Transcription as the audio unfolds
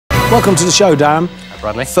Welcome to the show, Darren. Hi,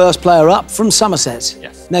 Bradley. First player up from Somerset.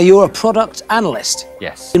 Yes. Now, you're a product analyst.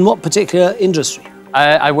 Yes. In what particular industry?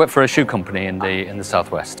 I work for a shoe company in the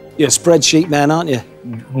southwest. You're a spreadsheet man, aren't you?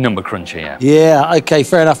 Number cruncher, yeah. Yeah, OK,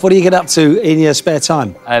 fair enough. What do you get up to in your spare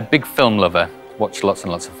time? A big film lover. Watch lots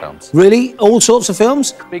and lots of films. Really? All sorts of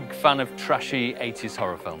films? Big fan of trashy 80s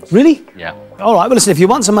horror films. Really? Yeah. All right, well, listen, if you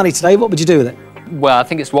want some money today, what would you do with it? Well, I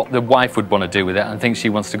think it's what the wife would want to do with it. I think she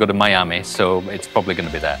wants to go to Miami, so it's probably going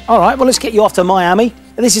to be there. All right, well, let's get you off to Miami.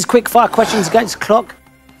 This is quick fire questions against the clock.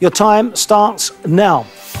 Your time starts now.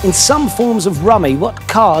 In some forms of rummy, what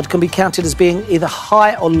card can be counted as being either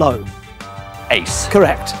high or low? Ace.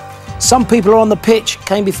 Correct. Some people are on the pitch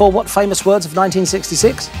came before what famous words of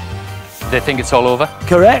 1966? They think it's all over.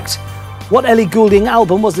 Correct. What Ellie Goulding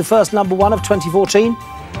album was the first #1 of 2014?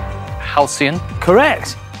 Halcyon.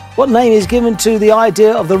 Correct. What name is given to the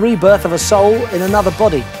idea of the rebirth of a soul in another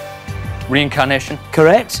body? Reincarnation.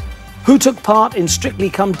 Correct. Who took part in Strictly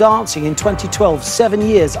Come Dancing in 2012, 7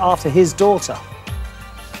 years after his daughter?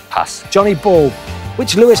 Pass. Johnny Ball.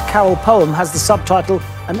 Which Lewis Carroll poem has the subtitle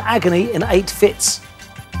An Agony in 8 Fits?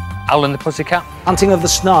 Owl and the Pussycat. Hunting of the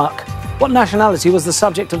Snark. What nationality was the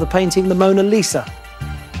subject of the painting The Mona Lisa?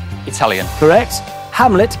 Italian. Correct.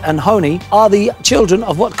 Hamlet and Honey are the children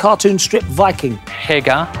of what cartoon strip Viking?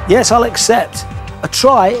 Hagar. Yes, I'll accept. A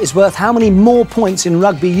try is worth how many more points in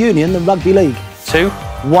rugby union than rugby league? 2.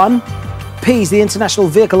 1. P is the international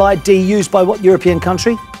vehicle ID used by what European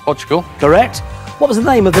country? Portugal. Correct. What was the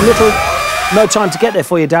name of the little... No time to get there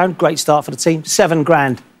for you, Darren. Great start for the team. 7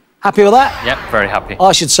 grand. Happy with that? Yep, very happy.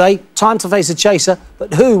 I should say, time to face a chaser,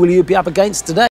 but who will you be up against today?